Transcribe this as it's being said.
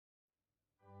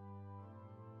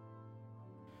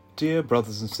Dear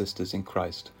brothers and sisters in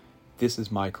Christ, this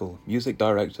is Michael, Music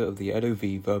Director of the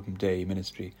LOV Verbum Dei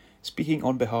Ministry, speaking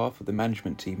on behalf of the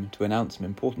management team to announce some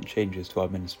important changes to our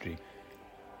ministry.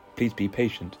 Please be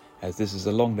patient, as this is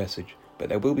a long message, but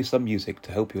there will be some music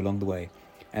to help you along the way,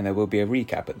 and there will be a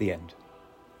recap at the end.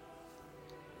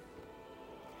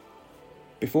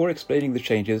 Before explaining the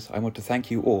changes, I want to thank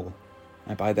you all,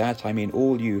 and by that I mean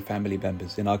all you family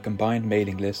members in our combined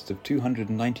mailing list of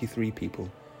 293 people,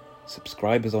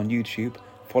 subscribers on YouTube,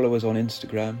 followers on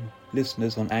Instagram,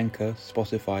 listeners on Anchor,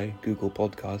 Spotify, Google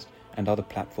Podcast, and other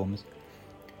platforms.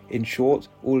 In short,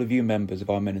 all of you members of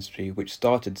our ministry, which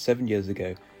started 7 years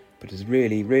ago, but has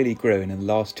really grown in the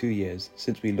last 2 years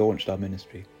since we launched our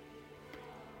ministry.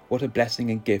 What a blessing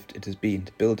and gift it has been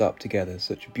to build up together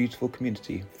such a beautiful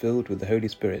community filled with the Holy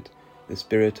Spirit, the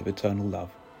Spirit of eternal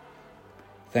love.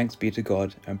 Thanks be to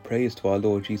God and praise to our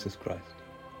Lord Jesus Christ.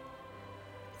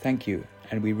 Thank you,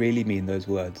 and we really mean those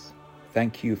words.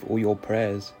 Thank you for all your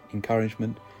prayers,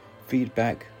 encouragement,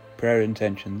 feedback, prayer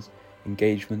intentions,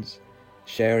 engagements,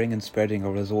 sharing and spreading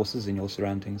our resources in your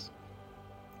surroundings.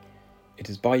 It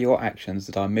is by your actions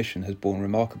that our mission has borne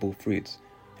remarkable fruits,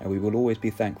 and we will always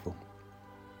be thankful.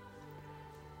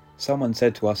 Someone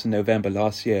said to us in November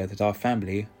last year that our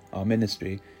family, our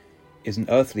ministry, is an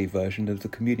earthly version of the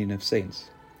communion of saints.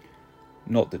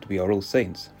 Not that we are all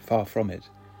saints, far from it.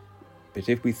 But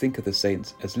if we think of the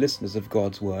saints as listeners of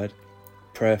God's word,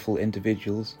 prayerful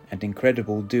individuals, and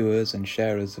incredible doers and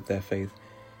sharers of their faith,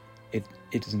 it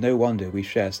is no wonder we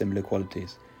share similar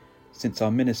qualities, since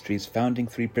our ministry's founding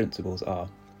three principles are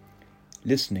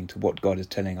listening to what God is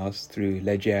telling us through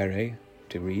legere,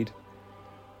 to read,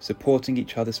 supporting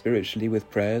each other spiritually with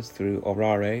prayers through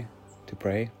orare, to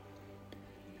pray,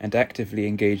 and actively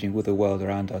engaging with the world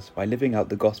around us by living out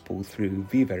the gospel through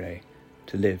vivere,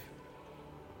 to live.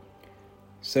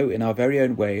 So in our very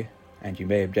own way, and you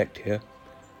may object here,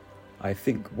 I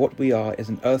think what we are is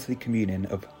an earthly communion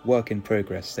of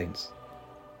work-in-progress saints.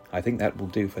 I think that will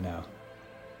do for now.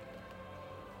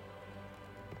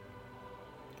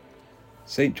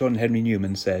 St. John Henry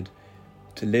Newman said,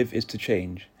 "To live is to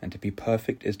change, and to be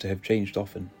perfect is to have changed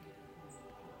often."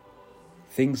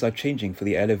 Things are changing for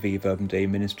the LOV Verbum Dei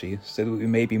ministry so that we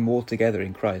may be more together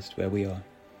in Christ where we are.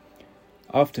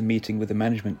 After meeting with the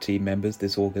management team members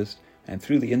this August, and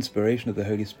through the inspiration of the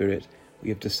Holy Spirit, we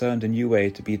have discerned a new way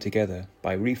to be together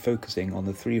by refocusing on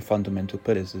the three fundamental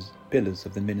pillars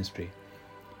of the ministry.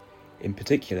 In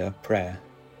particular, prayer.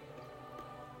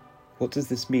 What does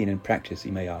this mean in practice,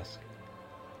 you may ask?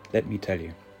 Let me tell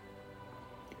you.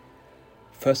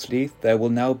 Firstly, there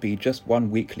will now be just one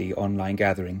weekly online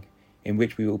gathering in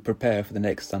which we will prepare for the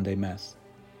next Sunday Mass.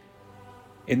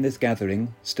 In this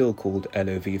gathering, still called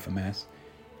LOV for Mass,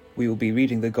 we will be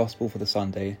reading the Gospel for the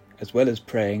Sunday, as well as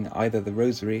praying either the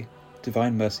Rosary,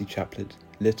 Divine Mercy Chaplet,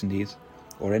 litanies,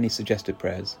 or any suggested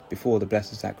prayers before the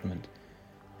Blessed Sacrament,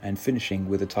 and finishing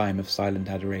with a time of silent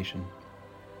adoration.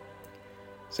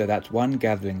 So that's one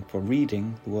gathering for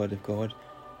reading the Word of God,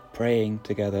 praying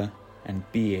together, and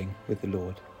being with the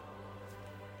Lord.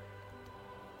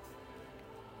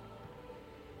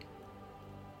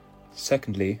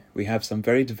 Secondly, we have some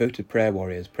very devoted prayer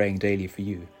warriors praying daily for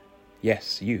you.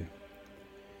 Yes, you.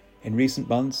 In recent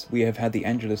months, we have had the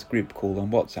Angelus group call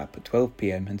on WhatsApp at 12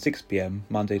 p.m. and 6 p.m.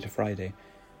 Monday to Friday,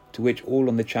 to which all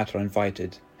on the chat are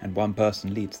invited, and one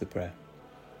person leads the prayer.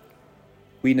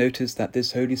 We noticed that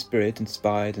this Holy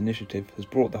Spirit-inspired initiative has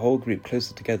brought the whole group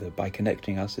closer together by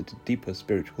connecting us at a deeper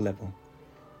spiritual level.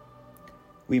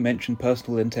 We mention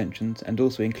personal intentions and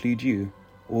also include you,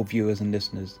 all viewers and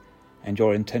listeners, and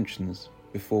your intentions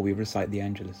before we recite the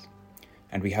Angelus.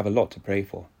 And we have a lot to pray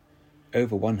for.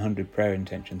 Over 100 prayer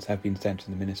intentions have been sent to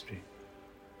the ministry.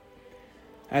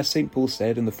 As St. Paul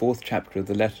said in the 4th chapter of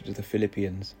the letter to the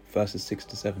Philippians, verses 6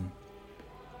 to 7,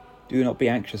 "Do not be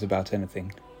anxious about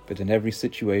anything, but in every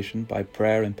situation, by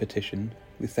prayer and petition,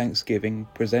 with thanksgiving,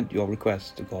 present your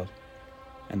requests to God.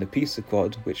 And the peace of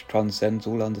God, which transcends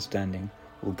all understanding,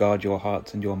 will guard your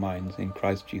hearts and your minds in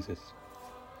Christ Jesus."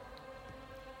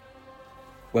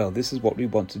 Well, this is what we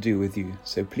want to do with you,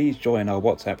 so please join our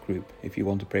WhatsApp group if you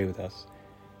want to pray with us.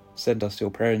 Send us your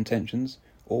prayer intentions,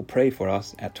 or pray for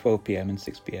us at 12 p.m. and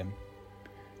 6 p.m.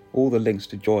 All the links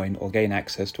to join or gain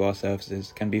access to our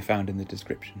services can be found in the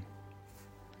description.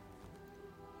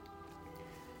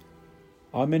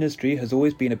 Our ministry has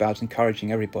always been about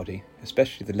encouraging everybody,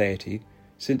 especially the laity,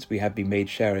 since we have been made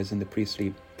sharers in the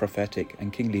priestly, prophetic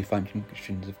and kingly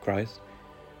functions of Christ,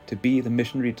 to be the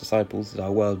missionary disciples that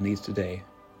our world needs today,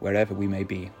 wherever we may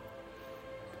be.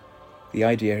 The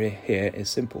idea here is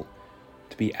simple: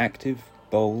 to be active,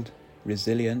 bold,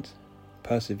 resilient,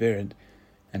 perseverant,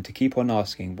 and to keep on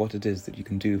asking what it is that you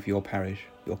can do for your parish,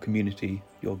 your community,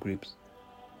 your groups.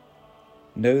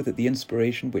 Know that the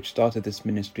inspiration which started this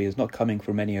ministry is not coming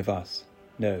from any of us.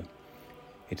 No,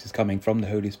 it is coming from the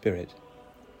Holy Spirit.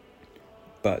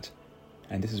 But,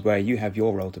 and this is where you have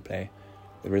your role to play,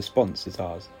 the response is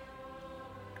ours.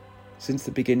 Since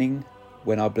the beginning,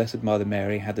 when our Blessed Mother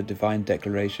Mary had the divine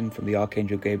declaration from the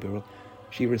Archangel Gabriel,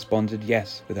 she responded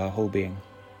yes with her whole being.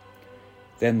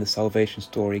 Then the salvation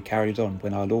story carried on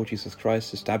when our Lord Jesus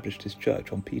Christ established his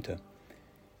church on Peter.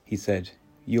 He said,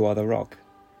 "You are the rock,"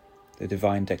 the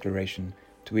divine declaration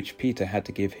to which Peter had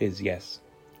to give his yes,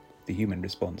 the human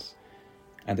response,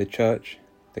 and the church,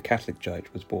 the Catholic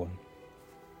Church, was born.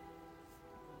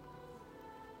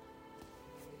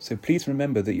 So please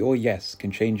remember that your yes can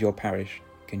change your parish,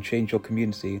 can change your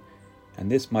community,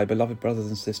 and this, my beloved brothers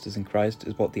and sisters in Christ,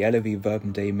 is what the LOV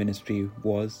Verbum Dei ministry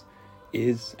was,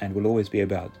 is, and will always be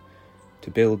about, to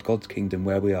build God's kingdom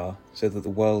where we are, so that the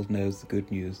world knows the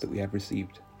good news that we have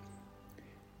received.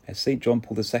 As St. John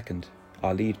Paul II,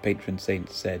 our lead patron saint,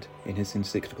 said in his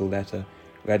encyclical letter,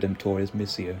 Redemptoris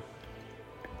Missio,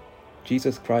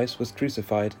 Jesus Christ was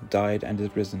crucified, died, and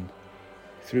is risen.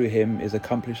 Through him is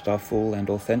accomplished our full and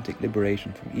authentic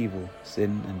liberation from evil,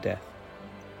 sin, and death.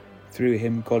 Through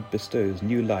him God bestows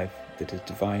new life that is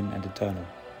divine and eternal.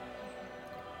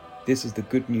 This is the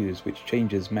good news which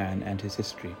changes man and his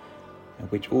history,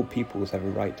 and which all peoples have a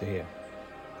right to hear.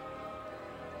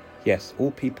 Yes,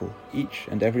 all people, each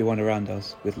and every one around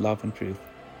us, with love and truth,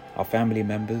 our family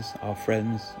members, our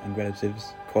friends and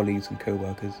relatives, colleagues and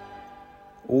co-workers,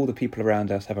 all the people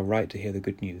around us have a right to hear the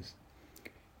good news.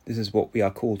 This is what we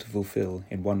are called to fulfill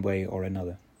in one way or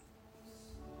another.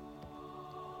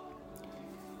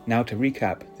 Now to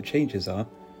recap, the changes are: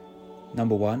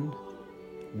 number 1,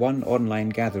 one online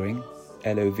gathering,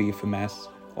 LOV for Mass,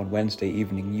 on Wednesday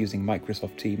evening using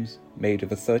Microsoft Teams, made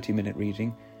of a 30-minute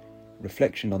reading,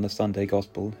 reflection on the Sunday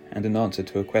Gospel, and an answer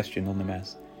to a question on the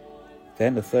Mass.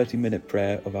 Then a 30-minute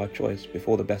prayer of our choice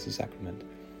before the Blessed Sacrament,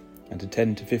 and a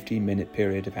 10 to 15-minute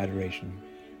period of adoration.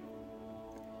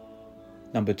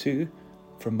 Number 2,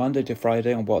 from Monday to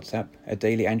Friday on WhatsApp, a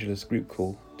daily Angelus group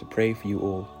call to pray for you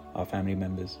all, our family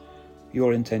members,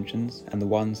 your intentions and the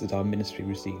ones that our ministry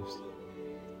receives.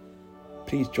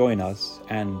 Please join us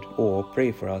or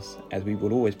pray for us, as we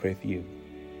will always pray for you.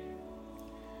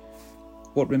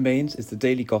 What remains is the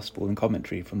daily Gospel and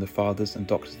commentary from the Fathers and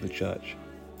Doctors of the Church,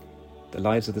 the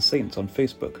Lives of the Saints on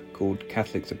Facebook called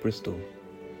Catholics of Bristol,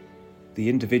 the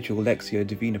individual Lectio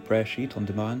Divina prayer sheet on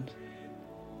demand,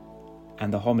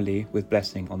 and the homily with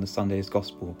blessing on the Sunday's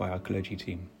Gospel by our clergy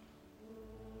team.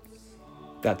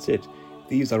 That's it.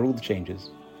 These are all the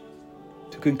changes.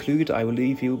 To conclude, I will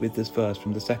leave you with this verse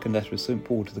from the second letter of St.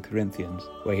 Paul to the Corinthians,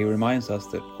 where he reminds us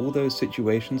that although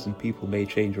situations and people may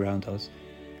change around us,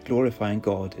 glorifying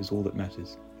God is all that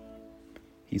matters.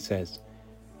 He says,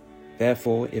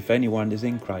 "Therefore, if anyone is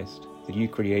in Christ, the new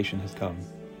creation has come.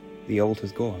 The old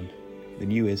has gone, the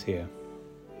new is here."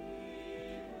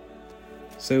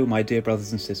 So, my dear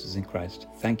brothers and sisters in Christ,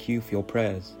 thank you for your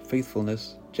prayers,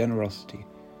 faithfulness, generosity,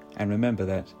 and remember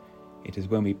that it is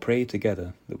when we pray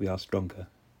together that we are stronger.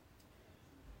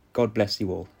 God bless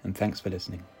you all, and thanks for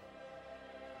listening.